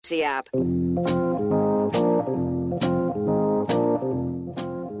Audacy app.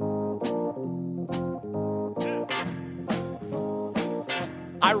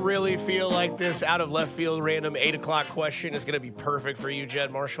 I really feel like this out of left field random 8 o'clock question is going to be perfect for you,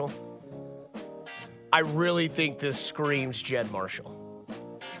 Jed Marshall. I really think this screams Jed Marshall.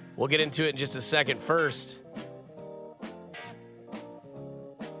 We'll get into it in just a second. First,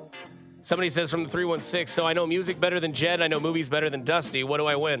 somebody says from the 316, so I know music better than Jed, I know movies better than Dusty. What do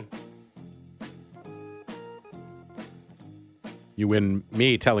I win? You win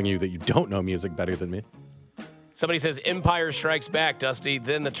me telling you that you don't know music better than me. Somebody says Empire Strikes Back, Dusty,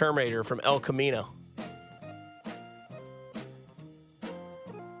 then the Terminator from El Camino.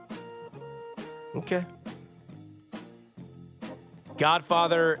 Okay.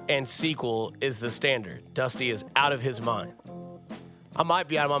 Godfather and sequel is the standard. Dusty is out of his mind. I might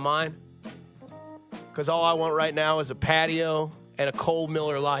be out of my mind because all I want right now is a patio and a cold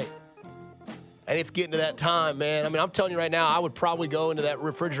Miller Lite. And it's getting to that time, man. I mean, I'm telling you right now, I would probably go into that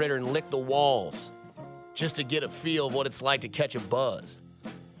refrigerator and lick the walls just to get a feel of what it's like to catch a buzz.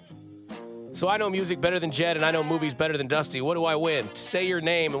 So I know music better than Jed, and I know movies better than Dusty. What do I win? Say your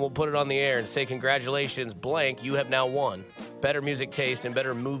name, and we'll put it on the air and say, congratulations, blank, you have now won. Better music taste and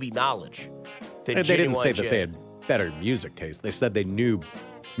better movie knowledge than They didn't say Jed. that they had better music taste. They said they knew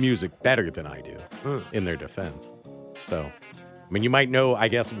music better than I do in their defense. So, I mean, you might know, I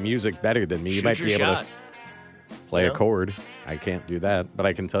guess, music better than me. You might be able to play a chord. I can't do that, but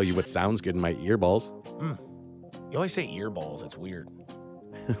I can tell you what sounds good in my earballs. You always say earballs. It's weird.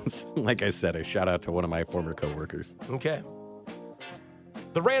 Like I said, a shout out to one of my former coworkers. Okay.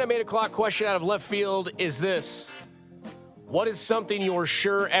 The random 8 o'clock question out of left field is this. What is something you're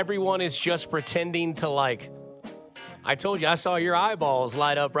sure everyone is just pretending to like? I told you, I saw your eyeballs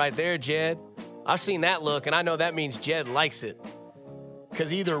light up right there, Jed. I've seen that look, and I know that means Jed likes it. Because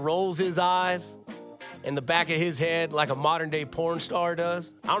he either rolls his eyes in the back of his head like a modern-day porn star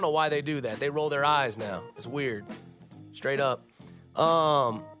does. I don't know why they do that. They roll their eyes now. It's weird. Straight up.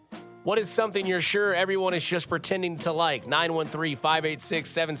 What is something you're sure everyone is just pretending to like?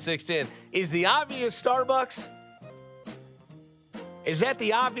 913-586-7610. Is the obvious Starbucks? Is that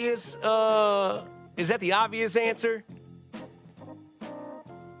the obvious answer?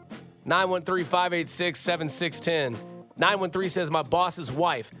 913-586-7610. 913 says my boss's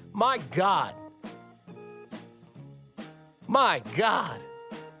wife. My God. My God.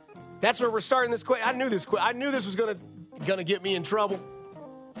 That's where we're starting this question. I knew this was gonna get me in trouble.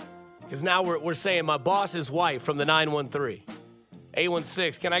 Because now we're saying my boss's wife from the 913.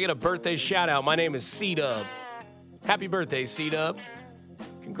 816, can I get a birthday shout out? My name is C-Dub. Happy birthday, C-Dub.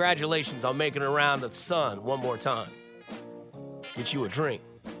 Congratulations on making it around the sun one more time. Get you a drink.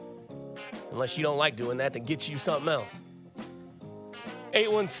 Unless you don't like doing that, then get you something else.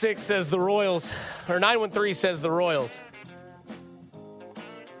 816 says the Royals, or 913 says the Royals.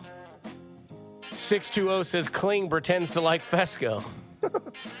 620 says Kling pretends to like Fesco.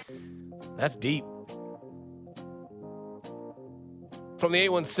 That's deep. From the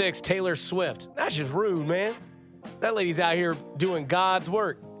 816, Taylor Swift. That's just rude, man. That lady's out here doing God's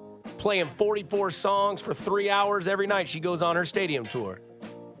work, playing 44 songs for 3 hours every night she goes on her stadium tour.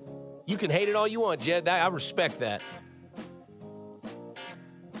 You can hate it all you want, Jed. I respect that.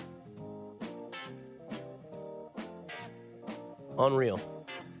 Unreal.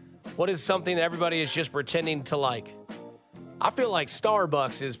 What is something that everybody is just pretending to like? I feel like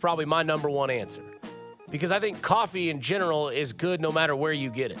Starbucks is probably my number one answer because I think coffee in general is good no matter where you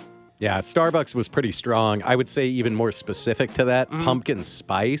get it. Yeah, Starbucks was pretty strong. I would say even more specific to that, pumpkin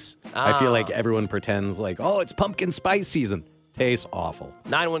spice. I feel like everyone pretends like, oh, it's pumpkin spice season. Tastes awful.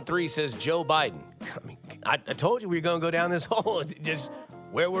 913 says Joe Biden. I mean, I told you we were going to go down this hole. Just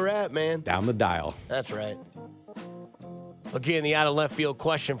where we're at, man. Down the dial. That's right. Again, the out of left field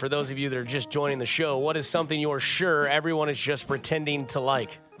question for those of you that are just joining the show. What is something you're sure everyone is just pretending to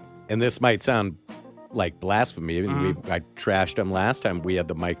like? And this might sound like blasphemy. I trashed them last time we had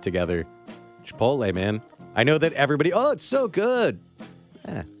the mic together. Chipotle, man. I know that everybody, oh, it's so good.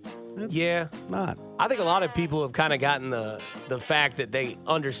 Yeah. Not. I think a lot of people have kind of gotten the fact that they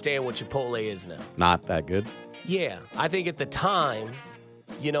understand what Chipotle is now. Not that good. Yeah. I think at the time,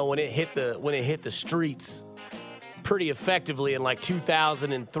 you know, when it hit the streets pretty effectively in like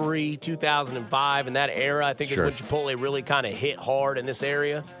 2003, 2005, in that era, I think is when Chipotle really kind of hit hard in this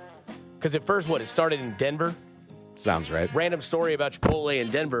area. Because at first, it started in Denver. Sounds right. Random story about Chipotle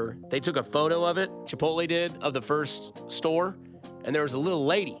in Denver. They took a photo of it, Chipotle did, of the first store, and there was a little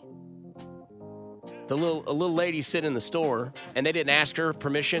lady. A little lady sitting in the store, and they didn't ask her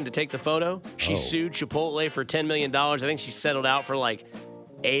permission to take the photo. She sued Chipotle for $10 million. I think she settled out for like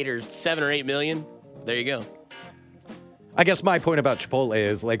 7 or 8 million. There you go. I guess my point about Chipotle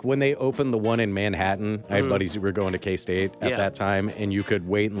is, like, when they opened the one in Manhattan, I had buddies who were going to K-State at that time, and you could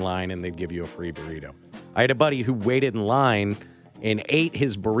wait in line and they'd give you a free burrito. I had a buddy who waited in line and ate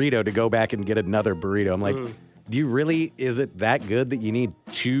his burrito to go back and get another burrito. I'm like, do you really, is it that good that you need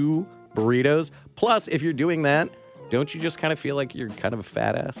 2 burritos? Plus, if you're doing that, don't you just kind of feel like you're kind of a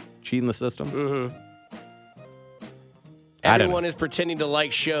fat ass cheating the system? Everyone is pretending to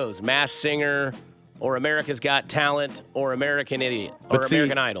like shows. Masked Singer, or America's Got Talent, or American Idiot, or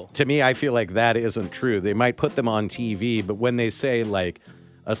American Idol. To me, I feel like that isn't true. They might put them on TV, but when they say, like,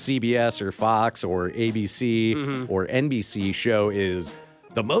 a CBS or Fox or ABC or NBC show is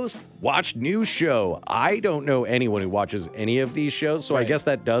the most watched news show, I don't know anyone who watches any of these shows, so I guess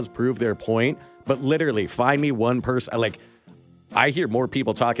that does prove their point. But literally, find me one person. Like, I hear more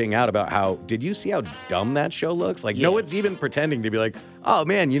people talking out about how, did you see how dumb that show looks? Like, no one's even pretending to be like, oh,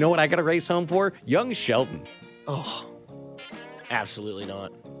 man, you know what I got to race home for? Young Sheldon. Oh, absolutely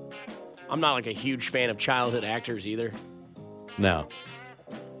not. I'm not, like, a huge fan of childhood actors either. No.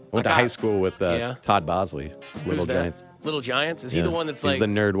 Went to high school with Todd Bosley, Little Giants. Little Giants? Is he the one that's He's the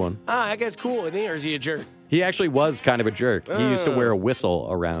nerd one. That guy's cool, isn't he? Or is he a jerk? He actually was kind of a jerk. He used to wear a whistle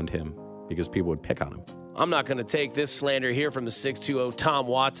around him because people would pick on him. I'm not going to take this slander here from the 620 Tom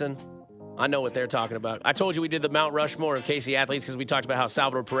Watson. I know what they're talking about. I told you we did the Mount Rushmore of KC athletes because we talked about how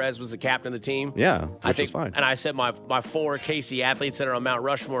Salvador Perez was the captain of the team. Yeah, which is fine. And I said my 4 KC athletes that are on Mount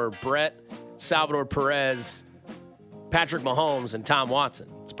Rushmore are Brett, Salvador Perez, Patrick Mahomes, and Tom Watson.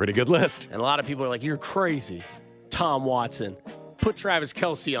 It's a pretty good list. And a lot of people are like, you're crazy, Tom Watson. Put Travis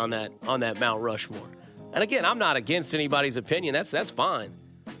Kelce on that Mount Rushmore. And again, I'm not against anybody's opinion. That's fine.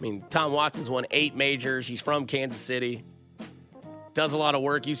 I mean, Tom Watson's won 8 majors. He's from Kansas City. Does a lot of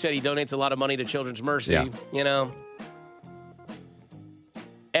work. You said he donates a lot of money to Children's Mercy. Yeah. You know.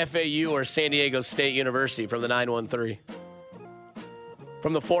 FAU or San Diego State University from the 913.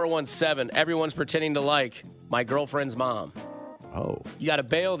 From the 417, everyone's pretending to like my girlfriend's mom. Oh. You got to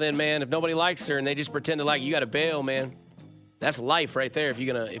bail then, man. If nobody likes her and they just pretend to like you got to bail, man. That's life right there if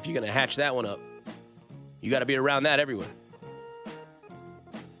you're gonna hatch that one up. You got to be around that everywhere.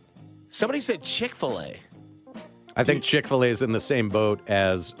 Somebody said Chick-fil-A. I think Chick-fil-A is in the same boat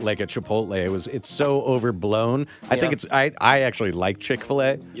as like a Chipotle. It's so overblown. I think I actually like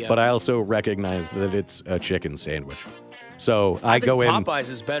Chick-fil-A, but I also recognize that it's a chicken sandwich. So I go in. Popeyes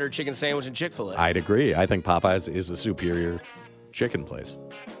is better chicken sandwich than Chick-fil-A. I'd agree. I think Popeyes is a superior chicken place.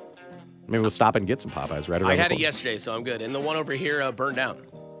 Maybe we'll stop and get some Popeyes right around. I had it yesterday, so I'm good. And the one over here burned down.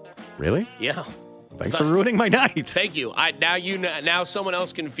 Really? Yeah. Thanks for ruining my night. Thank you. Now someone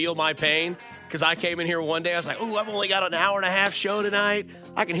else can feel my pain because I came in here one day. I was like, "Ooh, I've only got an hour and a half show tonight.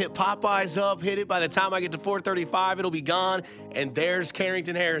 I can hit Popeyes up, hit it. By the time I get to 4:35, it'll be gone." And there's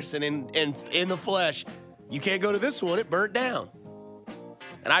Carrington Harrison in the flesh. You can't go to this one. It burnt down.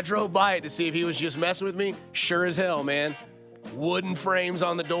 And I drove by it to see if he was just messing with me. Sure as hell, man. Wooden frames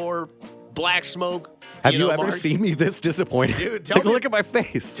on the door, black smoke. Have you ever seen me this disappointed? Dude, take a look at my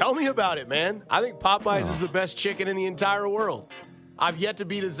face. Tell me about it, man. I think Popeyes is the best chicken in the entire world. I've yet to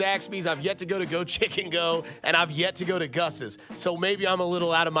be to Zaxby's. I've yet to go to Go Chicken Go, and I've yet to go to Gus's. So maybe I'm a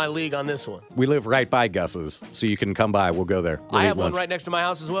little out of my league on this one. We live right by Gus's, so you can come by. We'll go there. I have one right next to my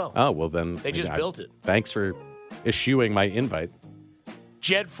house as well. Oh, well then. They just built it. Thanks for eschewing my invite.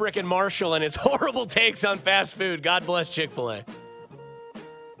 Jed frickin' Marshall and his horrible takes on fast food. God bless Chick-fil-A.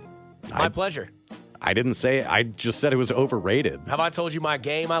 My pleasure. I didn't say. I just said it was overrated. Have I told you my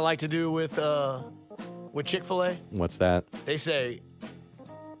game I like to do with Chick-fil-A? What's that? They say,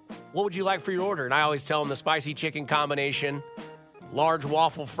 what would you like for your order? And I always tell them the spicy chicken combination, large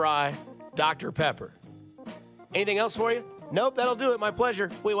waffle fry, Dr. Pepper. Anything else for you? Nope, that'll do it. My pleasure.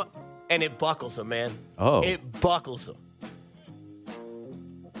 Wait, what? And it buckles them, man. Oh. It buckles them.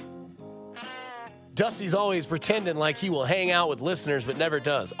 Dusty's always pretending like he will hang out with listeners, but never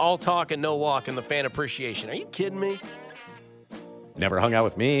does. All talk and no walk in the fan appreciation. Are you kidding me? Never hung out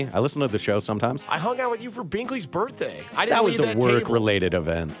with me. I listen to the show sometimes. I hung out with you for Binkley's birthday. I didn't That was leave a work-related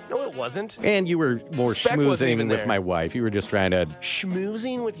event. No, it wasn't. And you were more schmoozing with my wife. You were just trying to...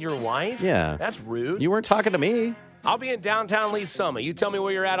 Schmoozing with your wife? Yeah. That's rude. You weren't talking to me. I'll be in downtown Lee Summit. You tell me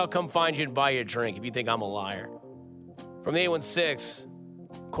where you're at, I'll come find you and buy you a drink if you think I'm a liar. From the 816...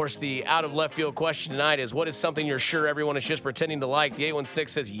 Of course, the out-of-left field question tonight is, what is something you're sure everyone is just pretending to like? The 816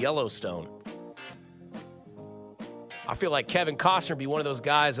 says Yellowstone. I feel like Kevin Costner would be one of those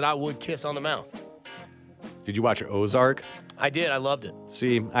guys that I would kiss on the mouth. Did you watch Ozark? I did. I loved it.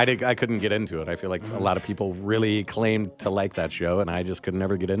 See, I couldn't get into it. I feel like a lot of people really claimed to like that show, and I just could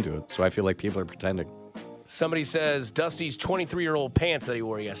never get into it. So I feel like people are pretending. Somebody says Dusty's 23-year-old pants that he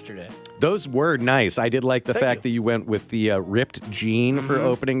wore yesterday. Those were nice. I did like the Thank fact you. that you went with the ripped jean for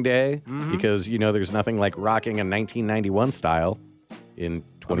opening day because, there's nothing like rocking a 1991 style in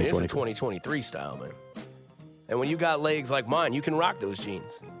 2020. It's a 2023 style, man. And when you got legs like mine, you can rock those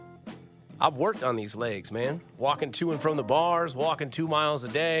jeans. I've worked on these legs, man. Walking to and from the bars, walking 2 miles a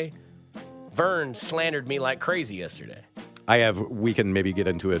day. Vern slandered me like crazy yesterday. We can maybe get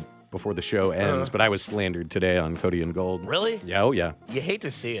into it before the show ends, but I was slandered today on Cody and Gold. Really? Yeah, oh yeah. You hate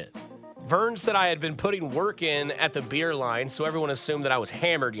to see it. Vern said I had been putting work in at the beer line, so everyone assumed that I was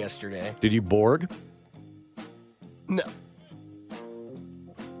hammered yesterday. Did you Borg? No.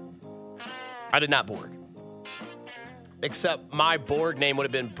 I did not Borg. Except my Borg name would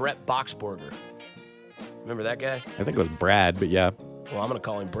have been Brett Boxberger. Remember that guy? I think it was Brad, but yeah. Well, I'm going to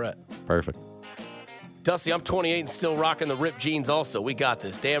call him Brett. Perfect. Dusty, I'm 28 and still rocking the ripped jeans also. We got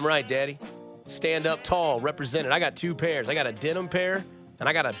this. Damn right, Daddy. Stand up tall, represented. I got 2 pairs. I got a denim pair, and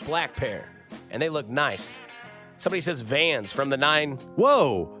I got a black pair. And they look nice. Somebody says Vans from the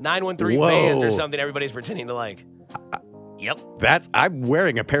 913 Vans or something everybody's pretending to like. Yep. I'm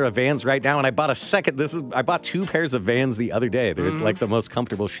wearing a pair of Vans right now, and I bought I bought 2 pairs of Vans the other day. They're like the most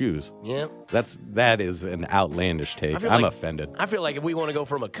comfortable shoes. Yeah. That is an outlandish take. I'm offended. I feel like if we want to go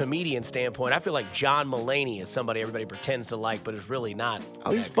from a comedian standpoint, I feel like John Mulaney is somebody everybody pretends to like, but is really not.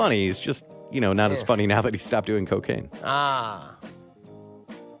 Oh, he's funny. He's just, not as funny now that he stopped doing cocaine. Ah.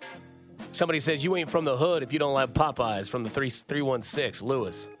 Somebody says, you ain't from the hood if you don't like Popeyes from the 316,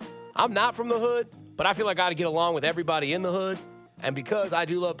 Lewis. I'm not from the hood, but I feel like I got to get along with everybody in the hood. And because I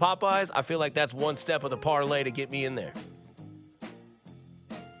do love Popeyes, I feel like that's one step of the parlay to get me in there.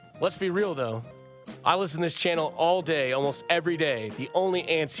 Let's be real, though. I listen to this channel all day, almost every day. The only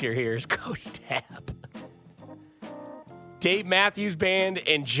answer here is Cody Tapp. Dave Matthews Band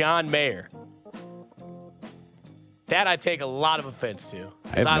and John Mayer. That I take a lot of offense to,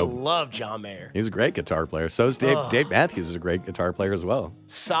 because I love John Mayer. He's a great guitar player. So is Dave. Dave Matthews is a great guitar player as well.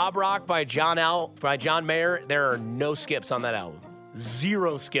 Sob Rock by John Mayer, there are no skips on that album.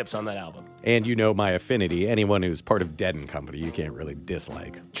 0 skips on that album. And my affinity. Anyone who's part of Dead & Company, you can't really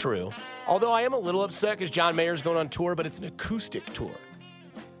dislike. True. Although I am a little upset because John Mayer's going on tour, but it's an acoustic tour.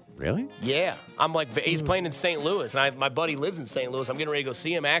 Really? Yeah. I'm like, he's playing in St. Louis, and my buddy lives in St. Louis. I'm getting ready to go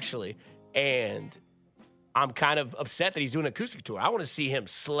see him, actually. And I'm kind of upset that he's doing an acoustic tour. I want to see him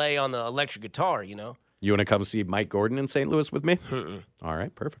slay on the electric guitar, You want to come see Mike Gordon in St. Louis with me? All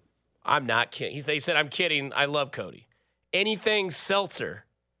right, perfect. I'm not kidding. They said I'm kidding. I love Cody. Anything seltzer.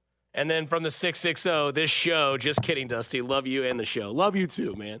 And then from the 660, this show, just kidding, Dusty. Love you and the show. Love you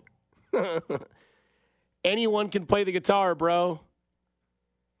too, man. Anyone can play the guitar, bro.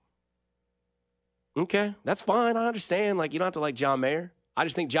 Okay, that's fine. I understand. You don't have to like John Mayer. I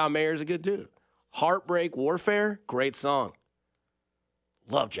just think John Mayer is a good dude. Heartbreak Warfare, great song.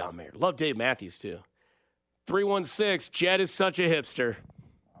 Love John Mayer. Love Dave Matthews, too. 316, Jed is such a hipster.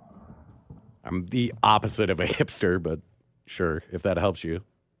 I'm the opposite of a hipster, but sure, if that helps you.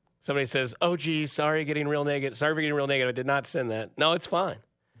 Somebody says, oh, geez, sorry for getting real negative. I did not send that. No, it's fine.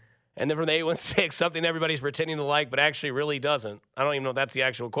 And then from the 816, something everybody's pretending to like, but actually really doesn't. I don't even know if that's the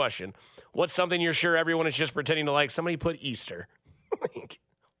actual question. What's something you're sure everyone is just pretending to like? Somebody put Easter.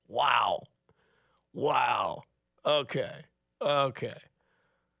 Wow. Okay.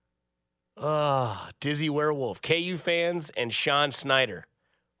 Dizzy Werewolf. KU fans and Sean Snyder.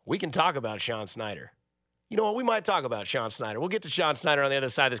 We can talk about Sean Snyder. You know what? We might talk about Sean Snyder. We'll get to Sean Snyder on the other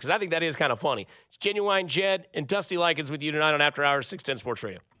side of this because I think that is kind of funny. It's Genuine Jed and Dusty Likins with you tonight on After Hours 610 Sports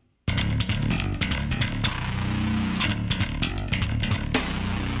Radio.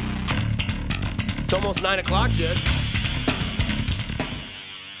 It's almost 9 o'clock, Jed.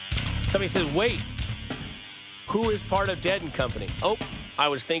 Somebody says, wait, who is part of Dead & Company? Oh, I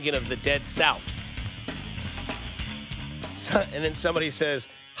was thinking of the Dead South. And then somebody says,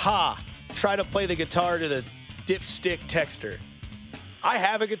 try to play the guitar to the dipstick texter. I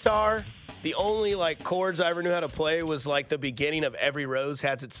have a guitar. The only chords I ever knew how to play was the beginning of Every Rose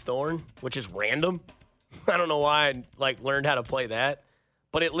Has Its Thorn, which is random. I don't know why I learned how to play that,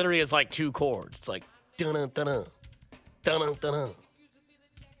 but it literally is 2 chords. It's dun-dun-dun-dun, dun-dun-dun-dun.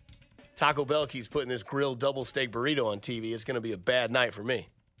 Taco Bell keeps putting this grilled double steak burrito on TV. It's going to be a bad night for me.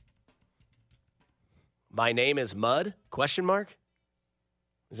 My name is Mud? ?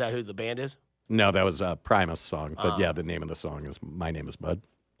 Is that who the band is? No, that was a Primus song. But yeah, the name of the song is My Name is Mud.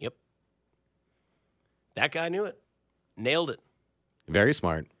 Yep. That guy knew it. Nailed it. Very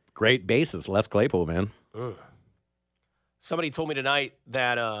smart. Great bassist, Les Claypool, man. Somebody told me tonight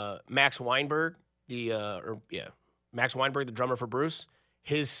that Max Weinberg, Max Weinberg, the drummer for Bruce,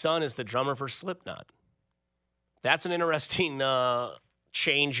 his son is the drummer for Slipknot. That's an interesting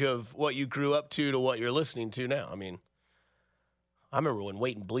change of what you grew up to what you're listening to now. I mean, I remember when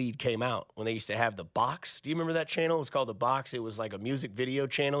Wait and Bleed came out, when they used to have The Box. Do you remember that channel? It was called The Box. It was like a music video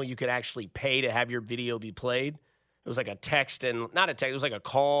channel. You could actually pay to have your video be played. It was like a text and not a text. It was like a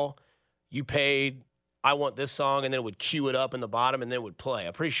call. You paid, I want this song, and then it would cue it up in the bottom, and then it would play.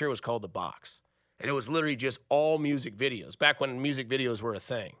 I'm pretty sure it was called The Box. And it was literally just all music videos, back when music videos were a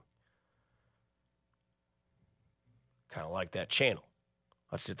thing. Kind of like that channel.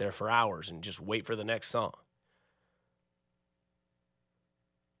 I'd sit there for hours and just wait for the next song.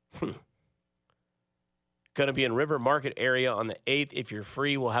 Going to be in River Market area on the 8th. If you're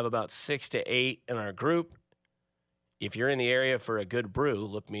free, we'll have about 6 to 8 in our group. If you're in the area for a good brew,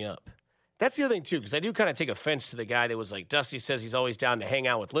 look me up. That's the other thing, too, because I do kind of take offense to the guy that was like, Dusty says he's always down to hang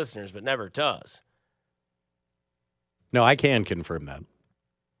out with listeners, but never does. No, I can confirm that.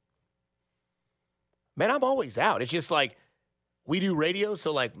 Man, I'm always out. It's just like we do radio,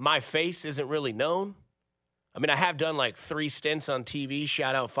 so like my face isn't really known. I mean, I have done like 3 stints on TV.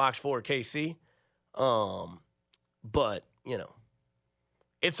 Shout out Fox 4 KC. But, you know,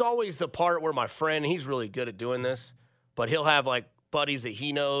 it's always the part where my friend, he's really good at doing this, but he'll have like buddies that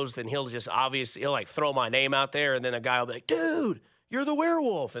he knows, then he'll just he'll like throw my name out there, and then a guy will be like, dude, you're the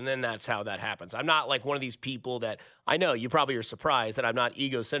werewolf. And then that's how that happens. I'm not like one of these people that, I know you probably are surprised that I'm not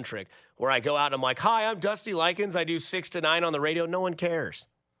egocentric, where I go out and I'm like, hi, I'm Dusty Likins. I do 6 to 9 on the radio. No one cares.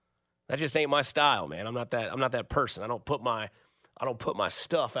 That just ain't my style, man. I'm not that person. I don't put my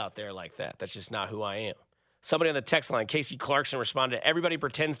stuff out there like that. That's just not who I am. Somebody on the text line, Casey Clarkson, responded, everybody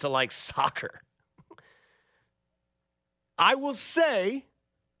pretends to like soccer. I will say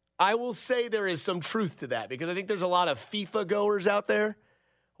there is some truth to that, because I think there's a lot of FIFA goers out there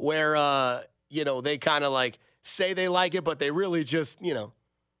where, they kind of like say they like it, but they really just,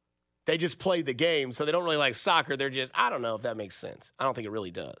 they just played the game. So they don't really like soccer. They're just, I don't know if that makes sense. I don't think it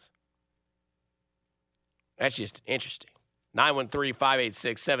really does. That's just interesting.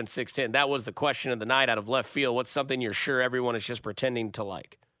 913-586-7610. That was the question of the night out of left field. What's something you're sure everyone is just pretending to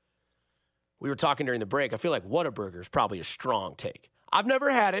like? We were talking during the break. I feel like Whataburger is probably a strong take. I've never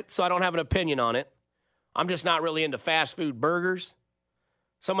had it, so I don't have an opinion on it. I'm just not really into fast food burgers.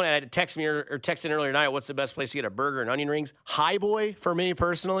 Someone had to text me or text in earlier tonight, what's the best place to get a burger and onion rings? High Boy, for me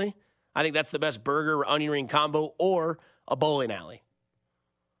personally. I think that's the best burger onion ring combo, or a bowling alley.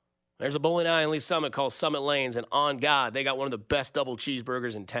 There's a bowling alley in Lee Summit called Summit Lanes, and on God, they got one of the best double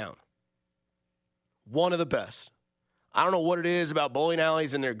cheeseburgers in town. One of the best. I don't know what it is about bowling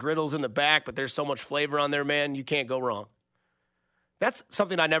alleys and their griddles in the back, but there's so much flavor on there, man, you can't go wrong. That's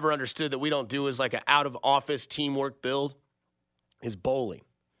something I never understood that we don't do as like an out-of-office teamwork build, is bowling.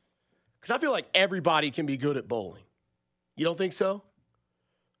 Because I feel like everybody can be good at bowling. You don't think so?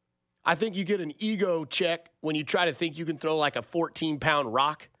 I think you get an ego check when you try to think you can throw like a 14-pound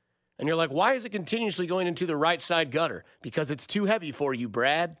rock. And you're like, why is it continuously going into the right side gutter? Because it's too heavy for you,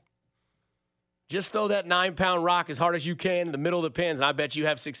 Brad. Just throw that 9-pound rock as hard as you can in the middle of the pins, and I bet you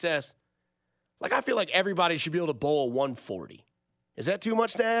have success. Like, I feel like everybody should be able to bowl a 140. Is that too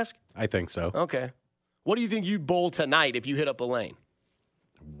much to ask? I think so. Okay. What do you think you'd bowl tonight if you hit up a lane?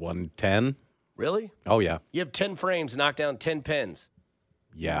 110. Really? Oh, yeah. You have 10 frames, knock down 10 pins.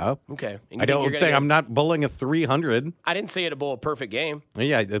 Yeah. Okay. I don't think I'm not bowling a 300. I didn't say you had to bowl a perfect game.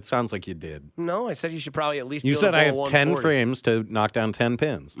 Yeah, it sounds like you did. No, I said you should probably at least You be able said to I bowl have 10 140. frames to knock down 10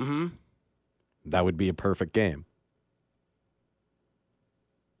 pins. Mm-hmm. That would be a perfect game.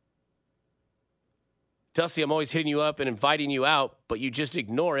 Dusty, I'm always hitting you up and inviting you out, but you just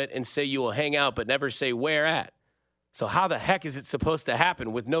ignore it and say you will hang out, but never say where at. So how the heck is it supposed to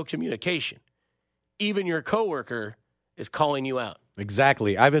happen with no communication? Even your coworker is calling you out.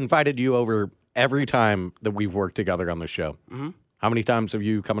 Exactly. I've invited you over every time that we've worked together on the show. Mm-hmm. How many times have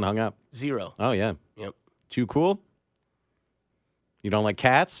you come and hung out? 0. Oh, yeah. Yep. Too cool? You don't like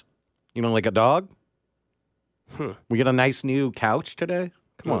cats? You don't like a dog? We got a nice new couch today?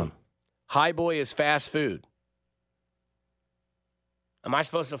 Come on. High Boy is fast food. Am I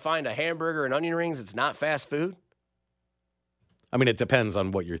supposed to find a hamburger and onion rings that's not fast food? I mean, it depends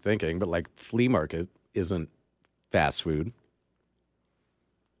on what you're thinking, but like flea market isn't fast food.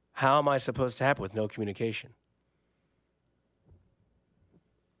 How am I supposed to happen with no communication?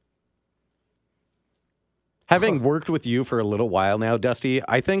 Having worked with you for a little while now, Dusty,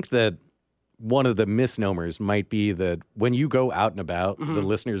 I think that one of the misnomers might be that when you go out and about, the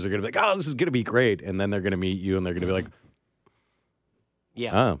listeners are going to be like, oh, this is going to be great. And then they're going to meet you and they're going to be like,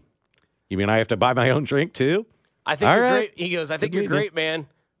 yeah. Oh, you mean I have to buy my own drink too? I think you're great. He goes, I think you're great, man,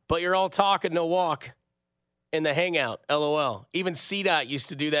 but you're all talk and no walk in the hangout, LOL. Even C-Dot used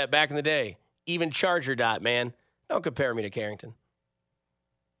to do that back in the day. Even Charger Dot, man. Don't compare me to Carrington.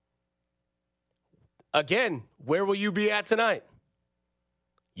 Again, where will you be at tonight?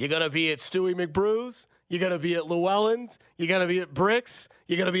 You going to be at Stewie McBrew's? You going to be at Llewellyn's? You going to be at Bricks?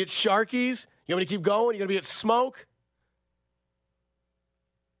 You going to be at Sharky's? You want me to keep going? You going to be at Smoke?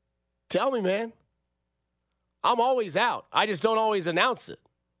 Tell me, man. I'm always out. I just don't always announce it.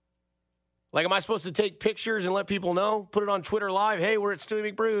 Like, am I supposed to take pictures and let people know? Put it on Twitter Live. Hey, we're at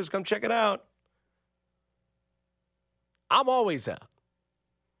Stewie McBrew's. Come check it out. I'm always out.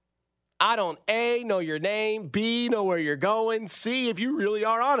 I don't, A, know your name, B, know where you're going, C, if you really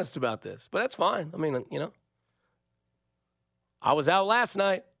are honest about this. But that's fine. I mean, you know. I was out last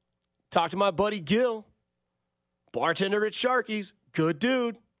night. Talked to my buddy Gil, bartender at Sharky's. Good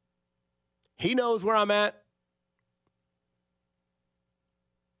dude. He knows where I'm at.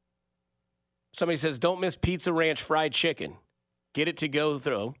 Somebody says, don't miss Pizza Ranch fried chicken. Get it to go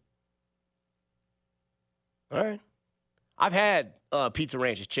through. All right. I've had Pizza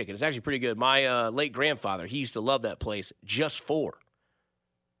Ranch's chicken. It's actually pretty good. My late grandfather, he used to love that place just for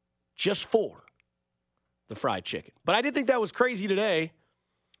the fried chicken. But I did think that was crazy today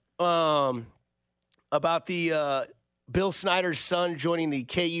about the Bill Snyder's son joining the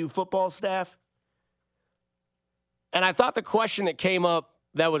KU football staff. And I thought the question that came up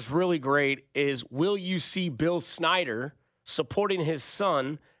that was really great is, will you see Bill Snyder supporting his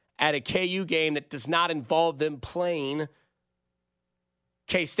son at a KU game that does not involve them playing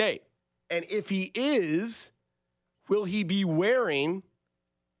K-State? And if he is, will he be wearing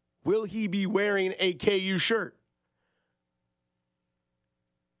a KU shirt?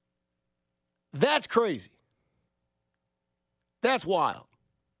 That's crazy. That's wild.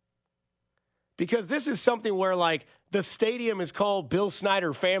 Because this is something where, like, the stadium is called Bill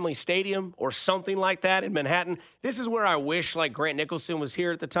Snyder Family Stadium or something like that in Manhattan. This is where I wish, like, Grant Nicholson was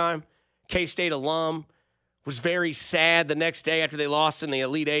here at the time. K-State alum. Was very sad the next day after they lost in the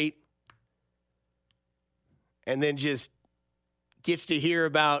Elite Eight. And then just gets to hear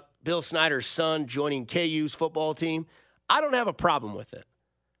about Bill Snyder's son joining KU's football team. I don't have a problem with it.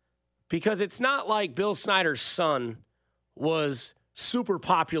 Because it's not like Bill Snyder's son was super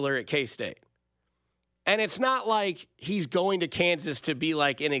popular at K-State. And it's not like he's going to Kansas to be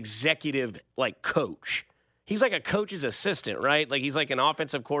like an executive, like, coach. He's like a coach's assistant, right? Like, he's like an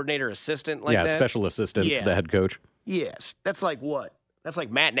offensive coordinator assistant like that. Yeah, special assistant to the head coach. Yes. That's like what? That's like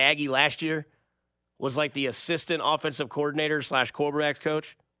Matt Nagy last year was like the assistant offensive coordinator / quarterbacks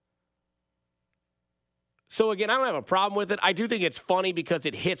coach. So, again, I don't have a problem with it. I do think it's funny because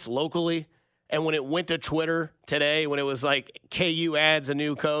it hits locally. And when it went to Twitter today, when it was like KU adds a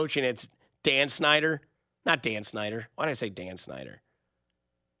new coach and it's Dan Snyder. Not Dan Snyder. Why did I say Dan Snyder?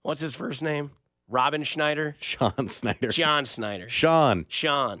 What's his first name? Robin Schneider? Sean Snyder. John Snyder. Sean.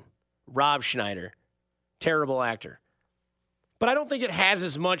 Rob Schneider. Terrible actor. But I don't think it has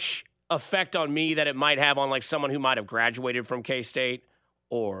as much effect on me that it might have on, like, someone who might have graduated from K-State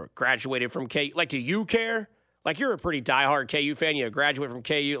or graduated from KU. Like, do you care? Like, you're a pretty diehard KU fan. You graduate from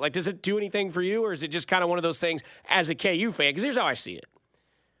KU. Like, does it do anything for you, or is it just kind of one of those things as a KU fan? Because here's how I see it.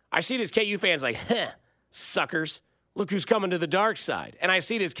 I see it as KU fans like, suckers. Look who's coming to the dark side. And I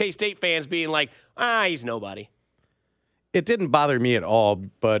see it as K-State fans being like, he's nobody. It didn't bother me at all,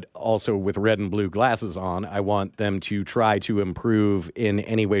 but also with red and blue glasses on, I want them to try to improve in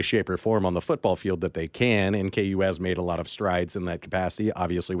any way, shape, or form on the football field that they can, and KU has made a lot of strides in that capacity,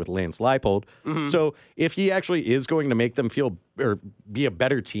 obviously with Lance Leipold. Mm-hmm. So if he actually is going to make them feel or be a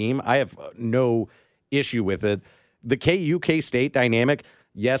better team, I have no issue with it. The KU-K-State dynamic,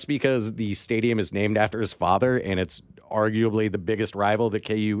 yes, because the stadium is named after his father, and it's arguably the biggest rival that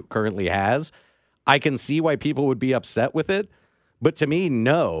KU currently has. I can see why people would be upset with it, but to me,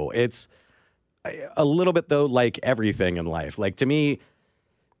 no. It's a little bit, though, like everything in life. Like, to me,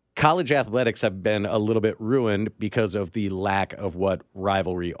 college athletics have been a little bit ruined because of the lack of what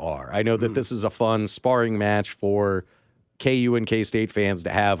rivalry are. I know that this is a fun sparring match for KU and K-State fans to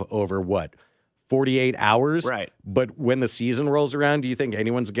have over, 48 hours? Right. But when the season rolls around, do you think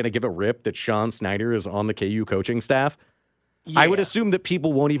anyone's going to give a rip that Sean Snyder is on the KU coaching staff? Yeah. I would assume that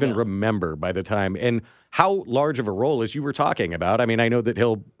people won't even remember by the time. And how large of a role, as you were talking about, I mean, I know that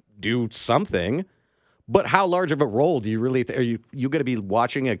he'll do something, but how large of a role do you really are you going to be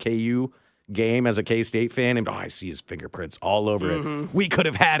watching a KU game as a K-State fan and, I see his fingerprints all over it. We could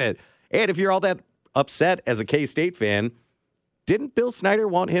have had it. And if you're all that upset as a K-State fan, didn't Bill Snyder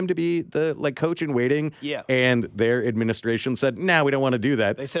want him to be the coach in waiting? Yeah. And their administration said, no, we don't want to do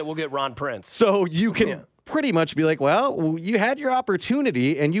that. They said, we'll get Ron Prince. So you can pretty much be like, well, you had your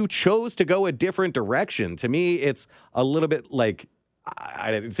opportunity and you chose to go a different direction. To me, it's a little bit like,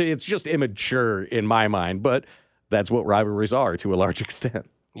 it's just immature in my mind. But that's what rivalries are to a large extent.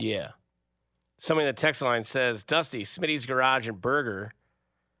 Yeah. Somebody in the text line says, Dusty, Smitty's Garage and Burger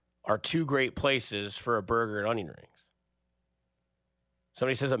are two great places for a burger and onion rings.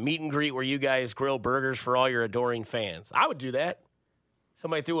 Somebody says a meet and greet where you guys grill burgers for all your adoring fans. I would do that.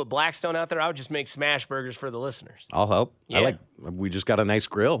 Somebody threw a Blackstone out there, I would just make smash burgers for the listeners. I'll help. Yeah. We just got a nice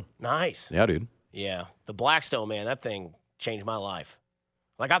grill. Nice. Yeah, dude. Yeah. The Blackstone, man, that thing changed my life.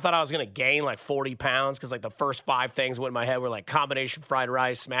 Like, I thought I was going to gain like 40 pounds because, like, the first 5 things went in my head were, like, combination fried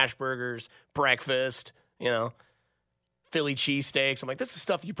rice, smash burgers, breakfast, Philly cheesesteaks. I'm like, this is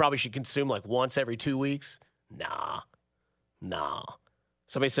stuff you probably should consume, like, once every 2 weeks. Nah.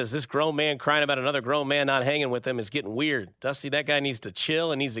 Somebody says, this grown man crying about another grown man not hanging with him is getting weird. Dusty, that guy needs to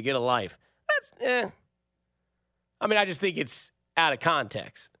chill and needs to get a life. I just think it's out of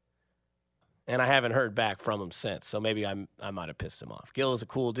context. And I haven't heard back from him since, so maybe I might have pissed him off. Gil is a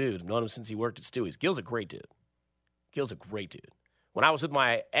cool dude. I've known him since he worked at Stewie's. Gil's a great dude. When I was with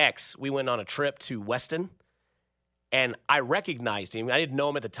my ex, we went on a trip to Weston, and I recognized him. I didn't know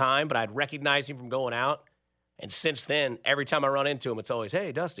him at the time, but I'd recognized him from going out. And since then, every time I run into him, it's always,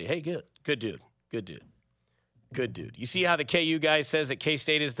 hey, Dusty, hey, good dude. You see how the KU guy says that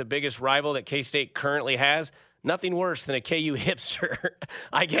K-State is the biggest rival that K-State currently has? Nothing worse than a KU hipster.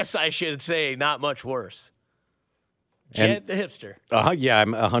 I guess I should say not much worse. Jed, the hipster. Yeah,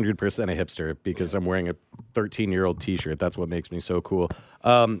 I'm 100% a hipster because I'm wearing a 13-year-old T-shirt. That's what makes me so cool.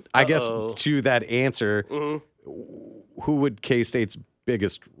 I guess to that answer, who would K-State's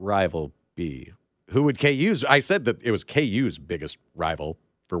biggest rival be? Who would KU's? I said that it was KU's biggest rival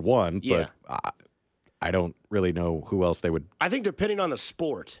for one, but I don't really know who else they would. I think depending on the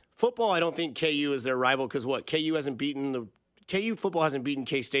sport. Football, I don't think KU is their rival because what? KU football hasn't beaten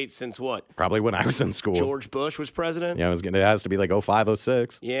K-State since what? Probably when I was in school. Joe Bush was president. Yeah, it has to be like 05,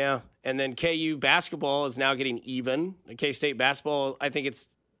 06. Yeah, and then KU basketball is now getting even. K-State basketball, I think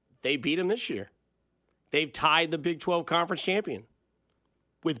they beat them this year. They've tied the Big 12 conference champion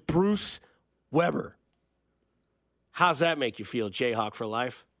with Bruce Weber. How's that make you feel, Jayhawk for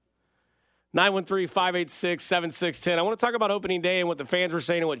life? 913-586-7610. I want to talk about opening day and what the fans were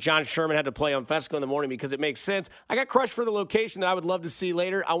saying and what John Sherman had to play on Fesco in the morning because it makes sense. I got crushed for the location that I would love to see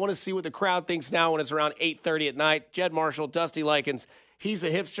later. I want to see what the crowd thinks now when it's around 8:30 at night. Jed Marshall, Dusty Likins. He's a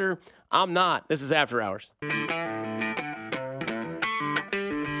hipster. I'm not. This is After Hours.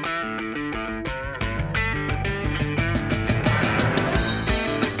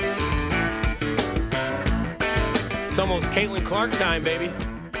 It's almost Caitlin Clark time, baby.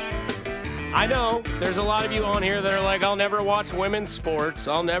 I know there's a lot of you on here that are like, I'll never watch women's sports.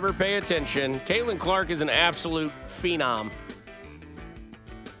 I'll never pay attention. Caitlin Clark is an absolute phenom.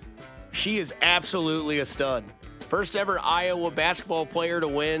 She is absolutely a stud. First ever Iowa basketball player to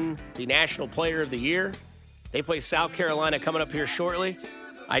win the National Player of the Year. They play South Carolina coming up here shortly.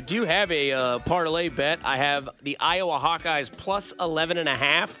 I do have a parlay bet. I have the Iowa Hawkeyes plus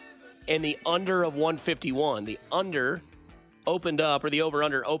 11.5 and the under of 151. The under opened up, or the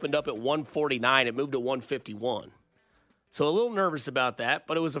over-under opened up at 149. It moved to 151. So a little nervous about that,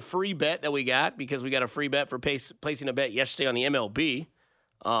 but it was a free bet that we got because we got a free bet for placing a bet yesterday on the MLB.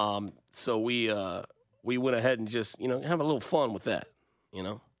 So we went ahead and just, have a little fun with that,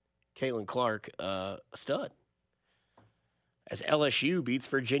 Caitlin Clark, a stud. As LSU beats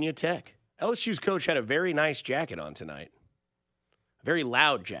Virginia Tech. LSU's coach had a very nice jacket on tonight. A very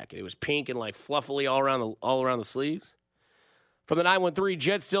loud jacket. It was pink and like fluffily all around the sleeves. From the 913,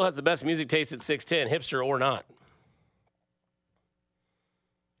 Jed still has the best music taste at 610, hipster or not.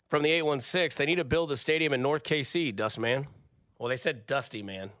 From the 816, they need to build a stadium in North KC, Dust Man. Well, they said Dusty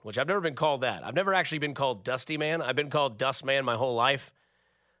Man, which I've never been called that. I've never actually been called Dusty Man. I've been called Dust Man my whole life,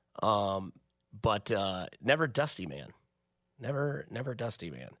 but never Dusty Man. Never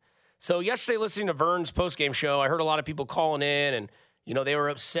Dusty Man. So yesterday, listening to Vern's postgame show, I heard a lot of people calling in, and they were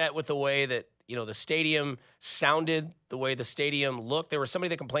upset with the way that the stadium sounded, the way the stadium looked. There was somebody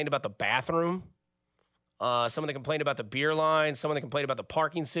that complained about the bathroom. Someone that complained about the beer line. Someone that complained about the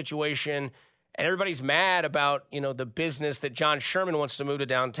parking situation. And everybody's mad about, the business that John Sherman wants to move to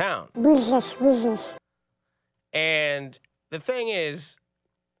downtown. Business. And the thing is,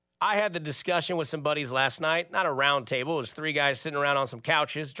 I had the discussion with some buddies last night. Not a round table. It was 3 guys sitting around on some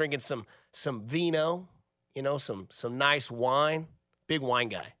couches, drinking some vino, some nice wine. Big wine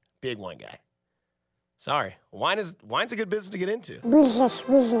guy. Sorry. Wine's a good business to get into.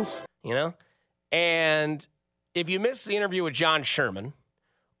 Business. And if you missed the interview with John Sherman,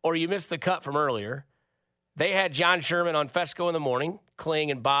 or you missed the cut from earlier, they had John Sherman on Fesco in the morning, Kling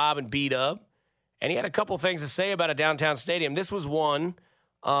and Bob and B-Dub, and he had a couple things to say about a downtown stadium. This was one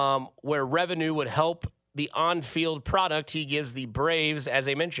where revenue would help the on-field product he gives the Braves, as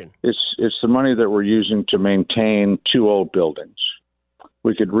they mentioned. It's the money that we're using to maintain 2 old buildings.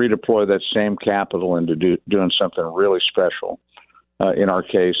 We could redeploy that same capital into doing something really special. In our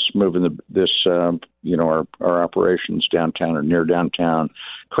case, moving our operations downtown or near downtown,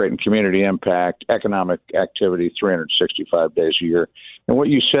 creating community impact, economic activity 365 days a year. And what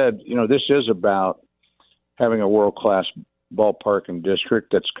you said, this is about having a world-class ballpark and district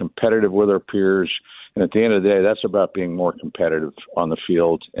that's competitive with our peers. And at the end of the day, that's about being more competitive on the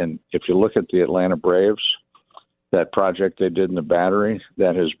field. And if you look at the Atlanta Braves, that project they did in the Battery,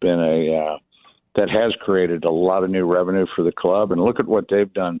 that has been that has created a lot of new revenue for the club. And look at what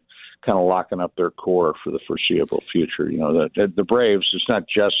they've done, kind of locking up their core for the foreseeable future. The Braves, it's not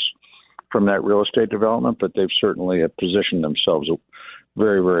just from that real estate development, but they've certainly positioned themselves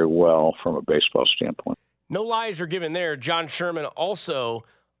very, very well from a baseball standpoint. No lies are given there. John Sherman also,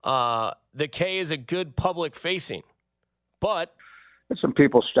 the K is a good public facing, but some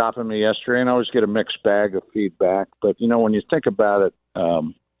people stopping me yesterday, and I always get a mixed bag of feedback. But, when you think about it,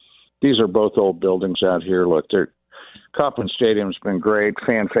 these are both old buildings out here. Look, Kauffman Stadium's been great.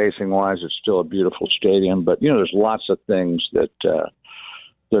 Fan-facing wise, it's still a beautiful stadium. But, there's lots of things that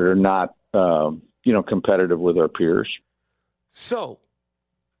are not, competitive with our peers. So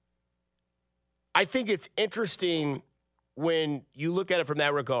I think it's interesting when you look at it from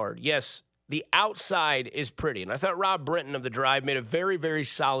that regard. Yes, the outside is pretty. And I thought Rob Britton of The Drive made a very, very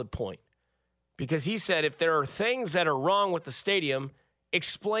solid point. Because he said if there are things that are wrong with the stadium,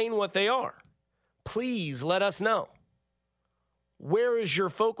 explain what they are. Please let us know. Where is your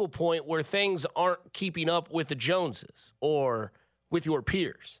focal point where things aren't keeping up with the Joneses or with your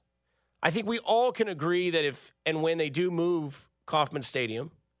peers? I think we all can agree that if and when they do move Kauffman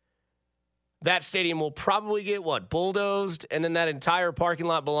Stadium, that stadium will probably get, bulldozed, and then that entire parking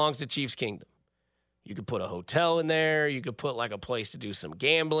lot belongs to Chiefs Kingdom. You could put a hotel in there. You could put a place to do some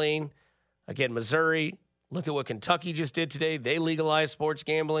gambling. Again, Missouri, look at what Kentucky just did today. They legalized sports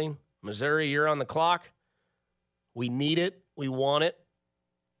gambling. Missouri, you're on the clock. We need it. We want it.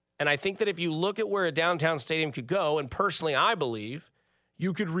 And I think that if you look at where a downtown stadium could go, and personally I believe,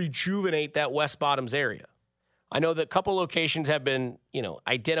 you could rejuvenate that West Bottoms area. I know that a couple locations have been,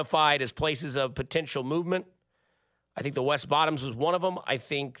 identified as places of potential movement. I think the West Bottoms was one of them. I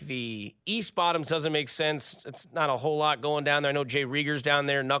think the East Bottoms doesn't make sense. It's not a whole lot going down there. I know Jay Rieger's down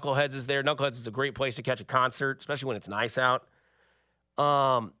there. Knuckleheads is there. Knuckleheads is a great place to catch a concert, especially when it's nice out.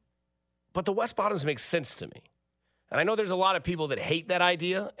 But the West Bottoms makes sense to me. And I know there's a lot of people that hate that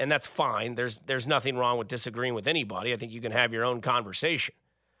idea, and that's fine. There's nothing wrong with disagreeing with anybody. I think you can have your own conversation.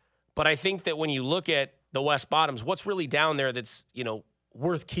 But I think that when you look at the West Bottoms, what's really down there that's,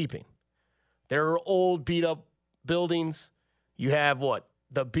 worth keeping? There are old, beat-up buildings. You have,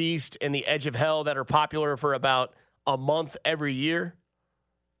 the Beast and the Edge of Hell that are popular for about a month every year.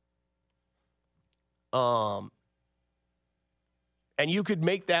 And you could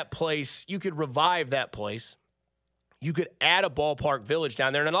make that place, you could revive that place. You could add a ballpark village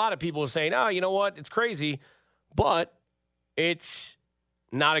down there. And a lot of people are saying, you know what? It's crazy, but it's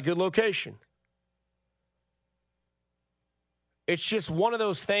not a good location. It's just one of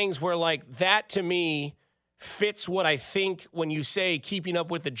those things where, that to me fits what I think when you say keeping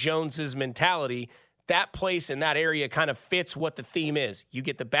up with the Joneses mentality. That place in that area kind of fits what the theme is. You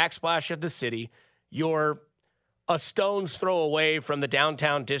get the backsplash of the city. You're a stone's throw away from the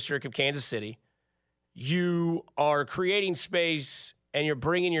downtown district of Kansas City. You are creating space and you're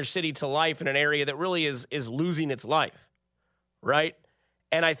bringing your city to life in an area that really is losing its life, right?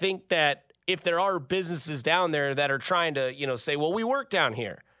 And I think that if there are businesses down there that are trying to, say, well, we work down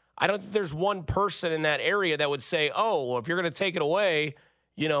here, I don't think there's one person in that area that would say, well, if you're going to take it away,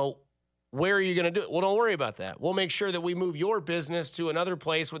 where are you going to do it? Well, don't worry about that. We'll make sure that we move your business to another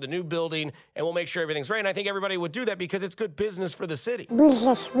place with a new building, and we'll make sure everything's right. And I think everybody would do that because it's good business for the city.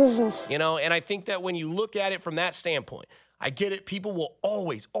 Business. And I think that when you look at it from that standpoint, I get it. People will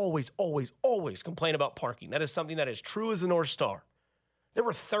always complain about parking. That is something that is true as the North Star. There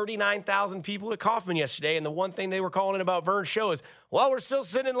were 39,000 people at Kauffman yesterday, and the one thing they were calling it about Vern's show is, we're still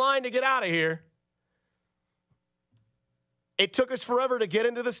sitting in line to get out of here. It took us forever to get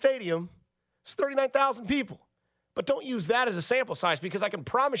into the stadium. It's 39,000 people. But don't use that as a sample size, because I can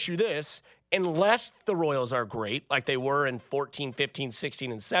promise you this, unless the Royals are great, like they were in 14, 15, 16,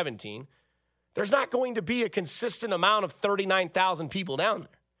 and 17, there's not going to be a consistent amount of 39,000 people down there.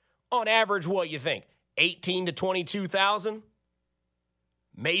 On average, what you think? 18 to 22,000?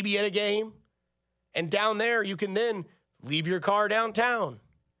 Maybe at a game. And down there, you can then leave your car downtown,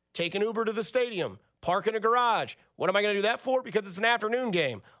 take an Uber to the stadium, Park in a garage. What am I going to do that for? Because it's an afternoon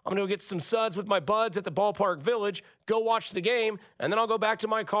game. I'm going to go get some suds with my buds at the ballpark village, go watch the game, and then I'll go back to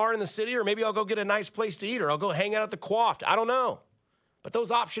my car in the city, or maybe I'll go get a nice place to eat, or I'll go hang out at the Coiffed. I don't know. But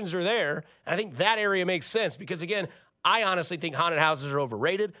those options are there, and I think that area makes sense because, again, I honestly think haunted houses are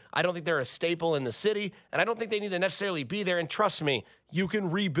overrated. I don't think they're a staple in the city, and I don't think they need to necessarily be there. And trust me, you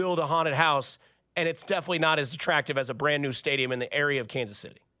can rebuild a haunted house, and it's definitely not as attractive as a brand new stadium in the area of Kansas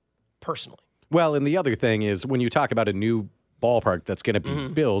City, personally. Well, and the other thing is when you talk about a new ballpark that's going to be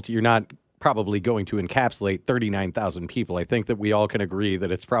built, you're not probably going to encapsulate 39,000 people. I think that we all can agree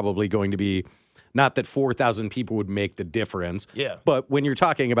that it's probably going to be not that 4,000 people would make the difference. Yeah. But when you're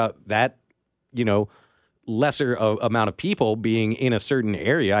talking about that, lesser amount of people being in a certain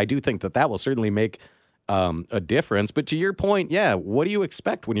area, I do think that will certainly make a difference. But to your point, yeah, what do you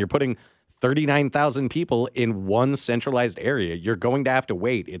expect when you're putting 39,000 people in one centralized area? You're going to have to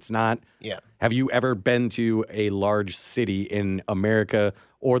wait. It's not. Yeah. Have you ever been to a large city in America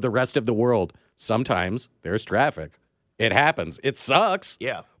or the rest of the world? Sometimes there's traffic. It happens. It sucks.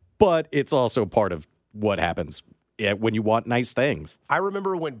 Yeah. But it's also part of what happens when you want nice things. I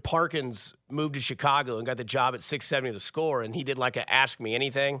remember when Parkins moved to Chicago and got the job at 670 The Score, and he did like a Ask Me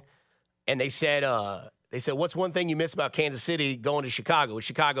Anything, and they said, what's one thing you miss about Kansas City going to Chicago?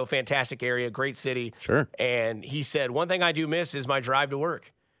 Chicago, fantastic area, great city. Sure. And he said, one thing I do miss is my drive to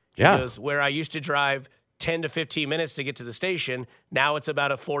work. Yeah. Because where I used to drive 10 to 15 minutes to get to the station, now it's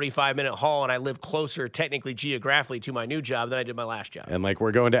about a 45-minute haul, and I live closer technically geographically to my new job than I did my last job. And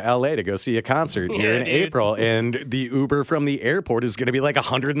we're going to L.A. to go see a concert here in April, and the Uber from the airport is going to be like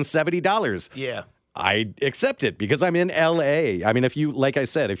 $170. Yeah. I accept it because I'm in L.A. I mean, if you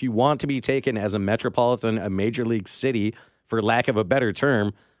want to be taken as a metropolitan, a major league city, for lack of a better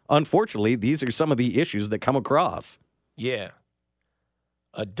term, unfortunately, these are some of the issues that come across. Yeah.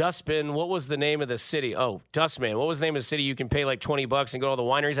 A Dustbin, what was the name of the city? Oh, Dustman. What was the name of the city you can pay like $20 and go to all the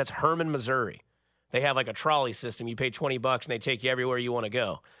wineries? That's Herman, Missouri. They have like a trolley system. You pay $20 and they take you everywhere you want to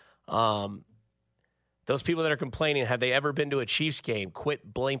go. Those people that are complaining, have they ever been to a Chiefs game?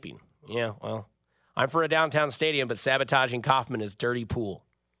 Quit blimping. Yeah, well, I'm for a downtown stadium, but sabotaging Kauffman is dirty pool.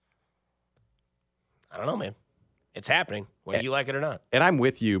 I don't know, man. It's happening, whether you like it or not. And I'm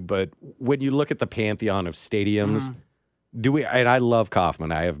with you, but when you look at the pantheon of stadiums, and I love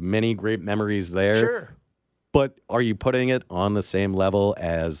Kauffman. I have many great memories there. Sure. But are you putting it on the same level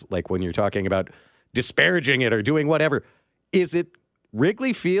as like when you're talking about disparaging it or doing whatever? Is it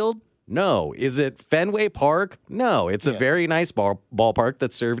Wrigley Field? No. Is it Fenway Park? No. It's a very nice ballpark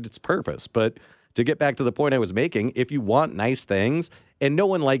that served its purpose. But to get back to the point I was making, if you want nice things, and no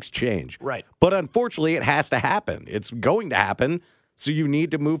one likes change. Right. But unfortunately, it has to happen. It's going to happen. So you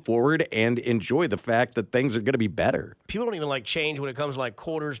need to move forward and enjoy the fact that things are going to be better. People don't even like change when it comes to like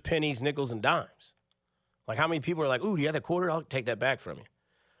quarters, pennies, nickels, and dimes. Like how many people are like, ooh, do you have that quarter? I'll take that back from you.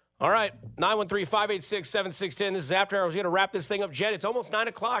 All right, 913-586-7610. This is After Hours. We're going to wrap this thing up. Jed, it's almost 9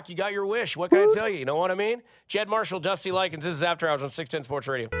 o'clock. You got your wish. What can I tell you? You know what I mean? Jed Marshall, Dusty Likins. This is After Hours on 610 Sports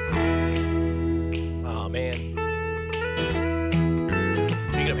Radio. Oh, man.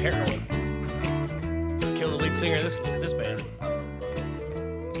 Speaking of heroin, kill the lead singer of this band.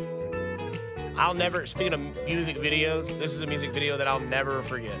 Speaking of music videos, this is a music video that I'll never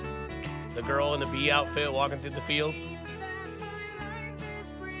forget. The girl in the bee outfit walking through the field.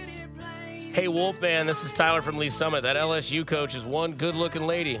 Hey, Wolfman, this is Tyler from Lee Summit. That LSU coach is one good-looking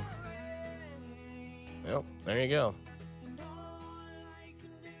lady. Well, there you go.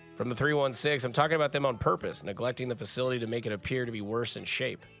 From the 316, I'm talking about them on purpose, neglecting the facility to make it appear to be worse in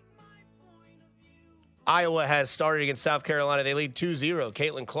shape. Iowa has started against South Carolina. They lead 2-0.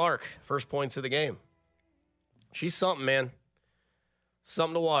 Caitlin Clark, first points of the game. She's something, man.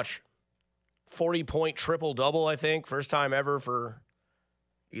 Something to watch. 40-point triple-double, I think. First time ever for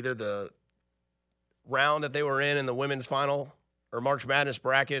either the round that they were in the women's final or March Madness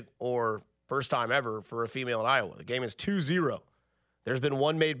bracket, or first time ever for a female in Iowa. The game is 2-0. There's been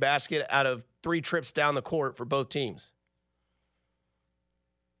one made basket out of 3 trips down the court for both teams.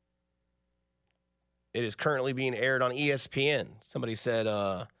 It is currently being aired on ESPN. Somebody said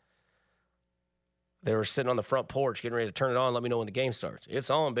they were sitting on the front porch getting ready to turn it on. Let me know when the game starts. It's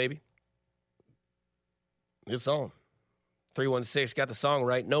on, baby. It's on. 316 got the song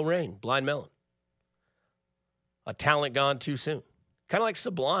right. No Rain, Blind Melon. A talent gone too soon. Kind of like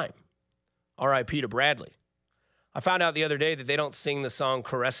Sublime. R.I.P. to Bradley. I found out the other day that they don't sing the song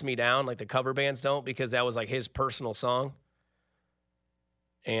Caress Me Down like the cover bands don't, because that was like his personal song.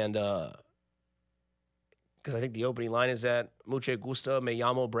 And because I think the opening line is that Mucho gusta, me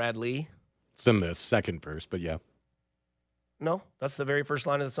llamo Bradley. It's in the second verse, but yeah. No, that's the very first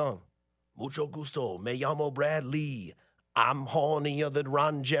line of the song. Mucho gusto. Me llamo Brad Lee. I'm hornier than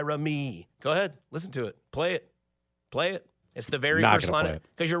Ron Jeremy. Go ahead. Listen to it. Play it. Play it. It's the very first line.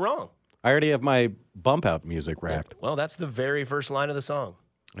 Because you're wrong. I already have my bump out music racked. Well, that's the very first line of the song.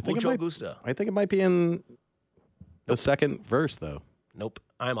 Mucho gusto. I think it might be in the second verse, though. Nope.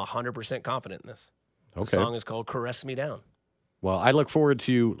 I'm 100% confident in this. Okay. The song is called Caress Me Down. Well, I look forward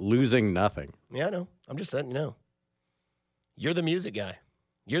to losing nothing. Yeah, I know. I'm just letting you know. You're the music guy.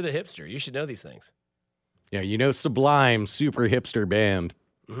 You're the hipster. You should know these things. Yeah, you know Sublime, super hipster band.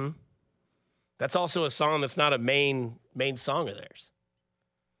 Mm-hmm. That's also a song that's not a main song of theirs.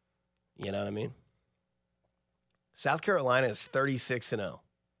 You know what I mean? South Carolina is 36-0.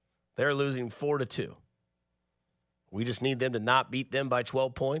 They're losing 4-2. We just need them to not beat them by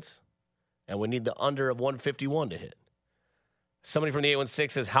 12 points, and we need the under of 151 to hit. Somebody from the 816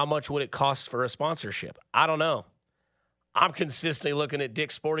 says, how much would it cost for a sponsorship? I don't know. I'm consistently looking at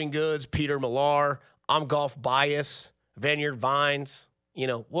Dick's Sporting Goods, Peter Millar. I'm Golf Bias, Vineyard Vines,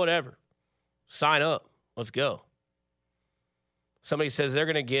 whatever. Sign up. Let's go. Somebody says they're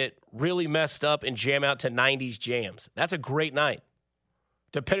going to get really messed up and jam out to 90s jams. That's a great night,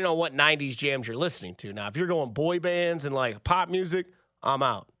 depending on what 90s jams you're listening to. Now, if you're going boy bands and like pop music, I'm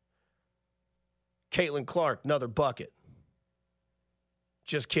out. Caitlin Clark, another bucket.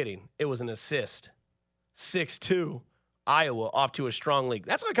 Just kidding. It was an assist. 6-2, Iowa off to a strong league.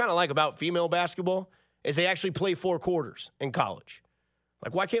 That's what I kind of like about female basketball is they actually play 4 quarters in college.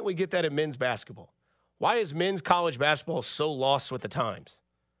 Like, why can't we get that in men's basketball? Why is men's college basketball so lost with the times?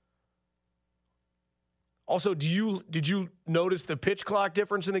 Also, did you notice the pitch clock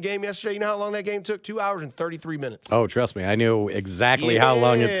difference in the game yesterday? You know how long that game took? 2 hours and 33 minutes. Oh, trust me. I knew exactly how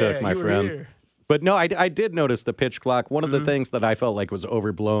long it took, my friend. Here. But no, I did notice the pitch clock. One of the things that I felt like was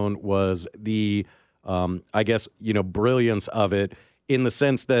overblown was the, brilliance of it in the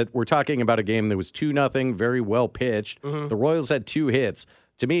sense that we're talking about a game that was 2-0, very well pitched. The Royals had 2 hits.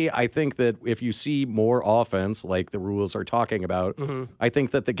 To me, I think that if you see more offense, like the rules are talking about, I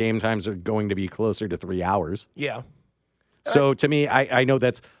think that the game times are going to be closer to 3 hours. Yeah. So to me, I know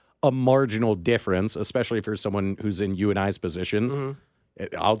that's a marginal difference, especially for someone who's in you and I's position.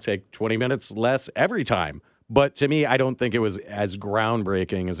 I'll take 20 minutes less every time. But to me, I don't think it was as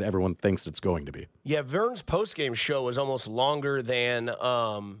groundbreaking as everyone thinks it's going to be. Yeah, Vern's postgame show was almost longer than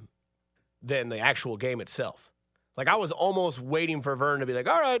the actual game itself. Like, I was almost waiting for Vern to be like,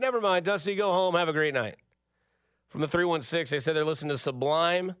 all right, never mind, Dusty, go home, have a great night. From the 316, they said they're listening to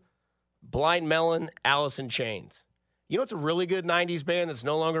Sublime, Blind Melon, Alice in Chains. You know what's a really good 90s band that's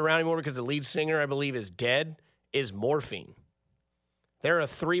no longer around anymore because the lead singer, I believe, is dead, is Morphine. They're a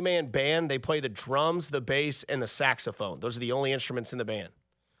 3-man band. They play the drums, the bass, and the saxophone. Those are the only instruments in the band.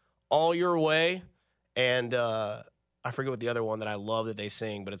 All Your Way, and I forget what the other one that I love that they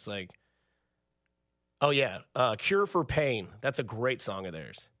sing, but it's like, Cure for Pain. That's a great song of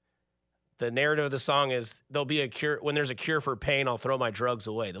theirs. The narrative of the song is, there'll be a cure. When there's a cure for pain, I'll throw my drugs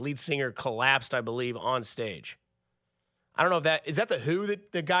away. The lead singer collapsed, I believe, on stage. I don't know if is that the Who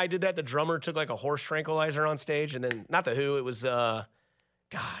that the guy did that? The drummer took like a horse tranquilizer on stage, and then, not the Who, it was,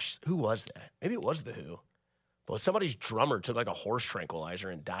 who was that? Maybe it was the Who. But somebody's drummer took like a horse tranquilizer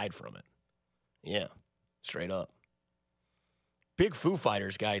and died from it. Yeah, straight up. Big Foo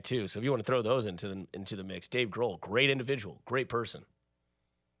Fighters guy, too. So if you want to throw those into the mix, Dave Grohl, great individual, great person.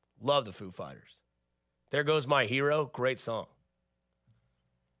 Love the Foo Fighters. There Goes My Hero, great song.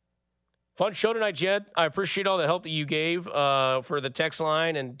 Fun show tonight, Jed. I appreciate all the help that you gave for the text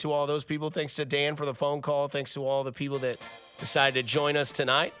line and to all those people. Thanks to Dan for the phone call. Thanks to all the people that decided to join us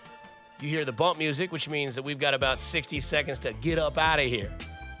tonight. You hear the bump music, which means that we've got about 60 seconds to get up out of here.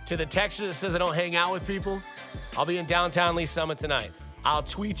 To the texter that says I don't hang out with people, I'll be in downtown Lee Summit tonight. I'll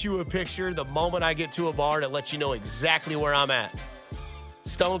tweet you a picture the moment I get to a bar to let you know exactly where I'm at.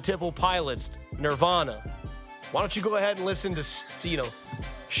 Stone Temple Pilots, Nirvana. Why don't you go ahead and listen to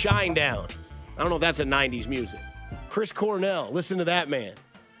Shine Down. I don't know if that's a 90s music. Chris Cornell, listen to that man.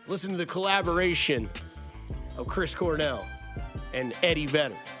 Listen to the collaboration of Chris Cornell and Eddie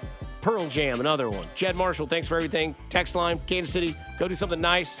Vedder. Pearl Jam, another one. Jed Marshall, thanks for everything. Text line, Kansas City, go do something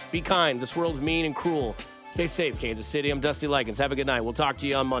nice. Be kind. This world's mean and cruel. Stay safe, Kansas City. I'm Dusty Likins. Have a good night. We'll talk to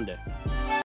you on Monday.